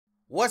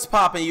What's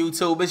poppin'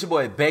 YouTube? It's your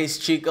boy Bass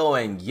Chico,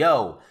 and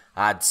yo,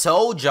 I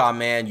told y'all,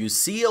 man, you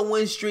see a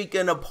win streak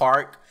in the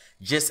park,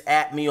 just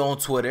at me on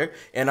Twitter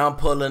and I'm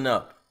pulling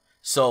up.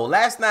 So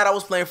last night I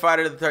was playing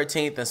Friday the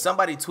 13th and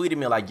somebody tweeted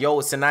me like, yo,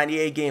 it's a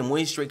 98 game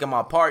win streak in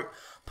my park,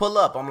 pull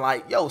up. I'm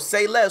like, yo,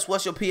 say less,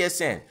 what's your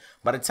PSN?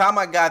 By the time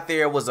I got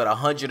there, it was at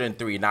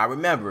 103. Now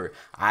remember,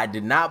 I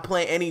did not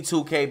play any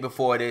 2K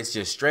before this,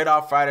 just straight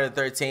off Friday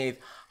the 13th,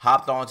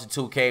 hopped on to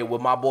 2K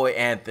with my boy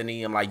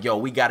Anthony. I'm like, yo,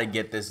 we gotta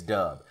get this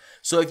dub.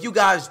 So if you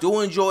guys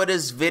do enjoy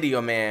this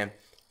video, man,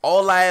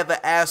 all I ever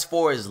ask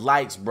for is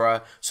likes,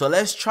 bruh. So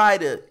let's try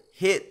to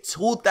hit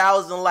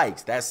 2,000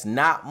 likes. That's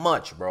not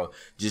much, bro.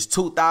 Just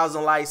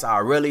 2,000 likes. I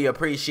really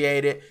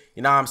appreciate it.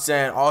 You know what I'm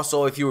saying?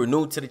 Also, if you were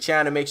new to the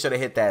channel, make sure to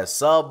hit that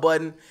sub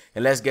button.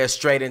 And let's get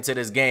straight into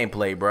this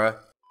gameplay, bruh.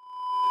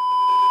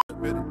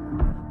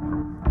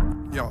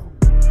 Yo,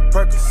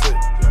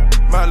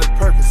 Percocet, Miley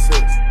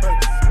Percocet,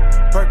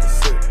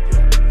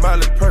 Percocet,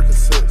 Miley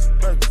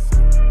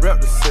Percocet, rep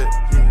the set,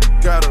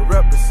 gotta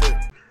rep the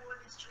set.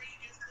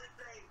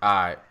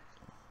 Alright.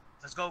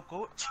 Let's go,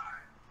 coach.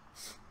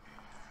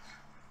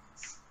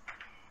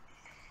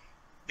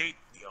 They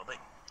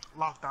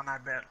lockdown, I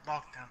bet.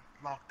 Lockdown.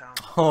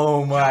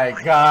 Oh my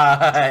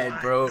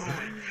god, bro.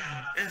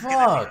 It's Fuck.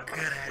 gonna be a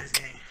good ass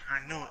game.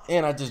 I know it.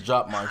 And I just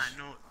dropped my I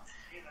know it.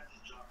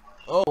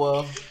 Oh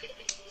well.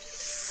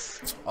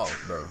 Oh,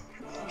 bro.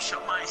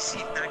 Shut my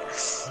seat back.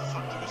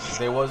 Fuck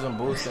They wasn't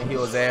boosting, he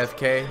was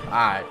AFK.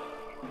 Alright.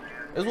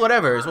 It's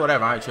whatever,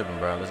 I ain't tripping,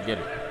 bro. Let's get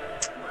it.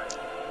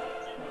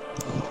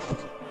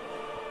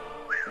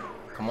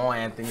 Come on,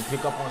 Anthony,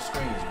 pick up on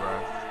screens, bro.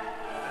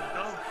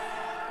 No.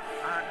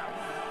 I know.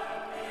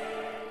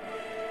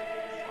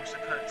 Watch the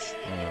cuts.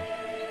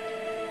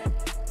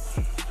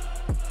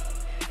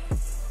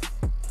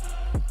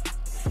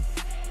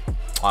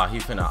 Ah, he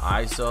finna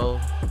ISO.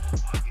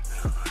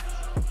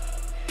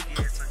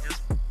 Yeah, so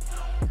just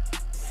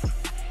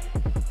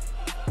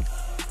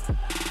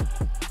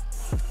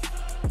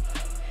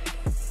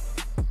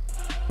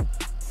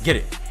Get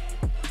it.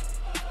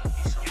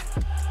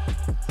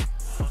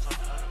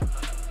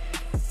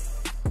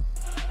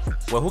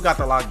 Well, who got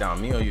the lockdown,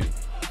 me or you?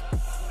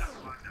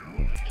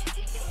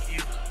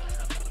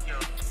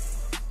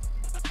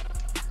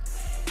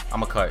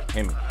 I'ma cut.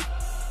 Hit me.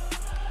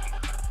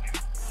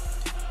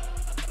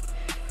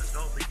 Let's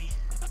go, baby.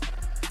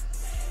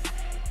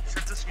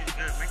 Set the screen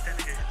good. Make that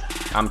nigga hit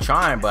that. I'm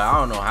trying, but I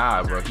don't know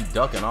how, bro. He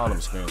ducking all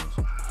them screens.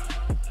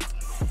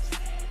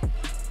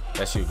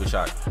 That's you. Good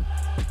shot.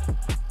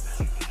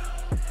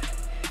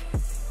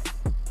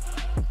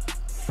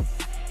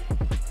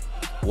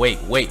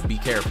 Wait. Be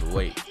careful.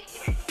 Wait.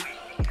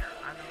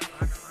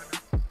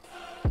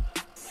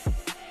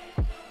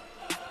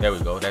 There we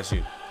go. That's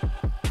you.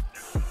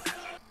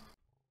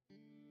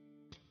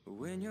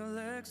 When your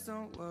legs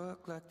don't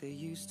work like they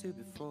used to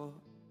before,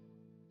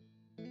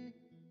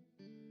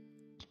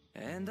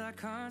 and I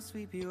can't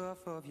sweep you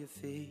off of your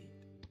feet.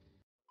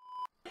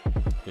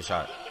 Good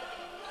shot.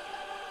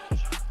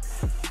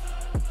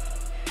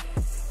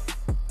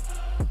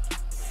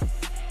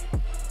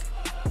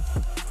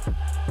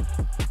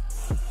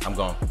 I'm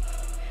going.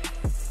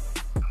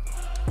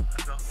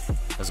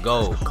 Let's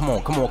go. Come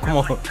on.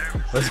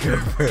 Let's go.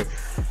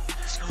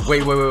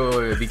 Wait.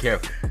 Be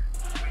careful.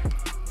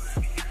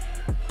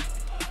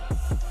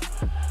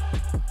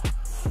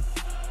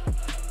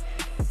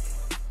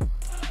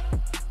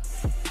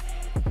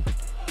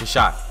 Good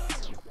shot.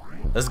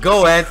 Let's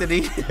go,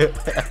 Anthony.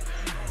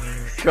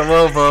 Come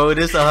on, bro.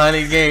 This is a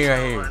 100 game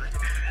right here.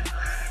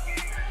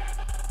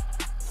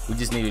 We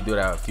just need to do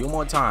that a few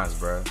more times,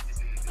 bro.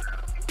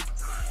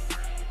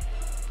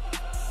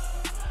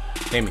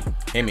 Hit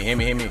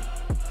me.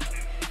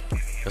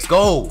 Let's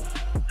go.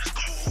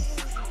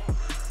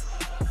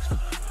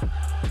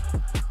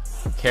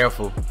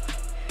 Careful.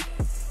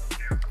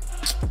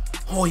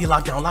 Oh, you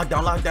locked down.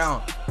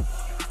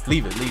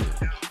 Leave it.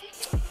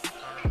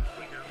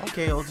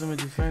 Okay, ultimate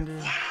defender.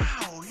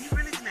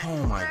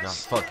 Oh my god,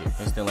 fuck it.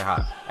 Instantly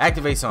hot.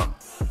 Activate something.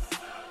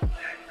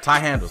 Tie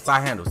handles.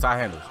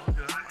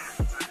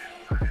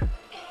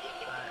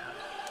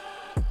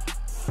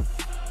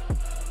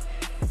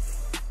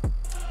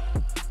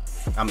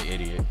 I'm an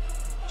idiot.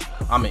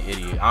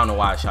 I don't know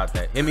why I shot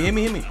that. Hit me.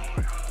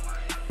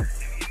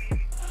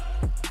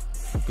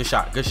 Good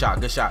shot.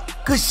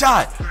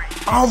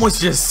 I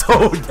almost just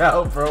sold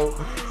out, bro.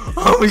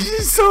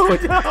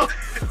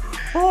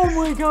 Oh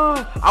my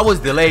god. I was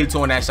delayed to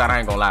on that shot, I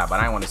ain't gonna lie, but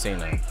I ain't want to say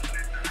nothing.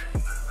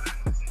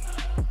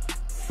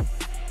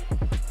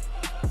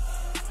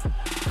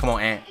 Come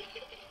on, Ant.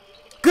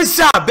 Good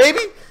shot, baby.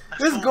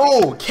 Let's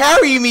go.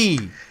 Carry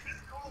me.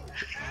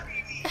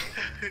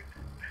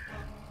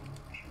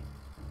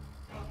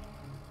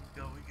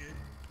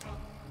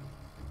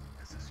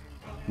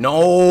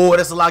 No,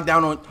 that's a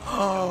lockdown on.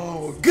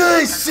 Oh,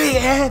 good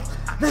shit, Ant.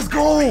 Let's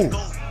go.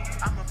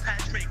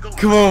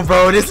 Come on,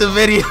 bro. This is a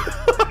video.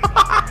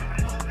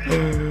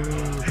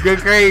 Good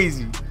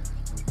crazy.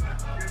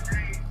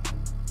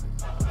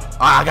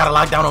 I got a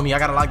lockdown on me.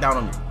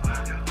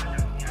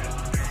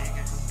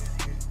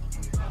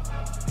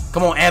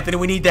 Come on, Anthony,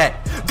 we need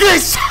that.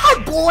 Good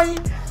shot, boy.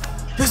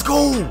 Let's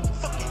go.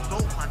 Fucking go,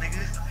 my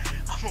nigga.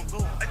 I'm gonna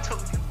go. I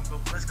told you I'm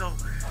gonna go. Let's go.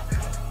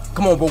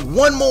 Come on, bro.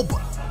 One more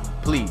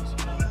please.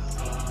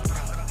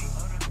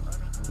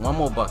 One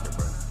more bucket,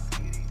 bro.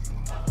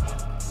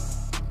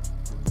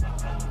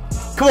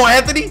 Come on,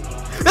 Anthony.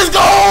 Let's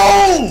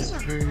go.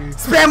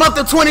 Spam up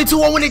the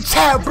 22-0 in the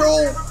chat,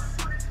 bro.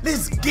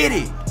 Let's get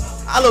it.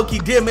 I low-key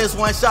did miss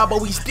one shot,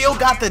 but we still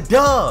got the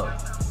dub.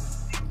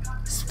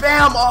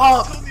 Spam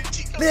up.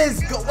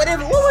 Let's go.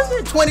 Whatever. What was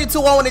it?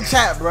 22-0 in the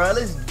chat, bro.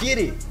 Let's get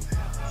it.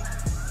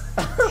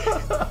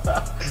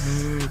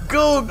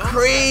 Go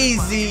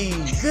crazy.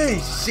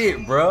 Good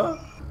shit, bro.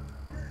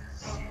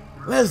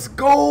 Let's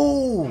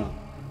go.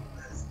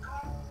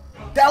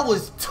 That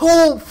was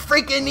too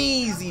freaking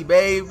easy,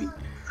 baby.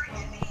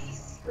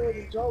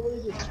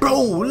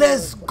 Bro,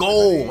 let's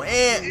go.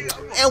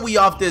 And we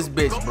off this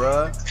bitch,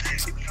 bro.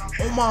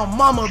 Oh my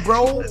mama,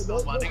 bro.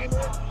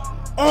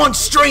 On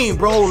stream,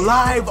 bro.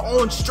 Live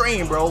on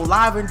stream, bro.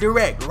 Live and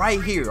direct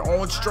right here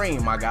on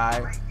stream, my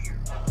guy.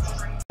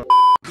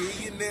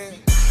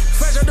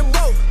 Fresh out the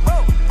boat.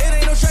 It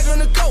ain't no stretch on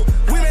the coat.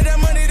 We made that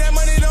money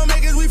don't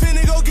make us. We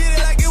finna go get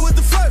it like it was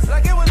the first.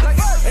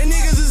 And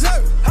niggas is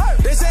hurt.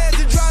 They say it's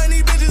the dry and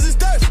these bitches is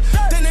thirst.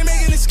 Then they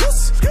making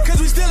excuses. Cause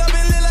we still up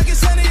and lit like it's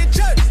Sunday at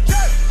church.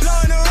 Blow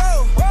in the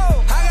road.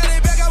 I got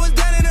it back, I was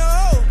down in the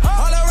hole.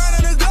 All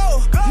around in the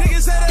globe.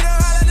 Niggas said that I'm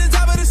hot at the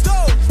top of the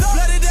stove.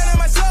 Blooded down in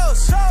my soul.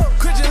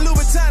 Christian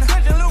Louboutin.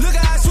 Look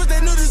how I switched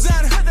that new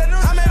designer.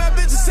 I made my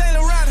bitch a Saint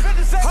Laurent.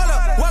 Hold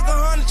up,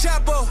 welcome on the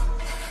Chapo.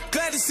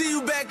 Glad to see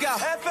you back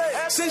out.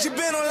 Since you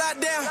been on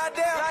lockdown,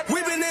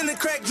 we been in the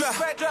crack drop.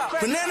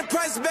 Banana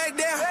prices back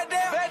down.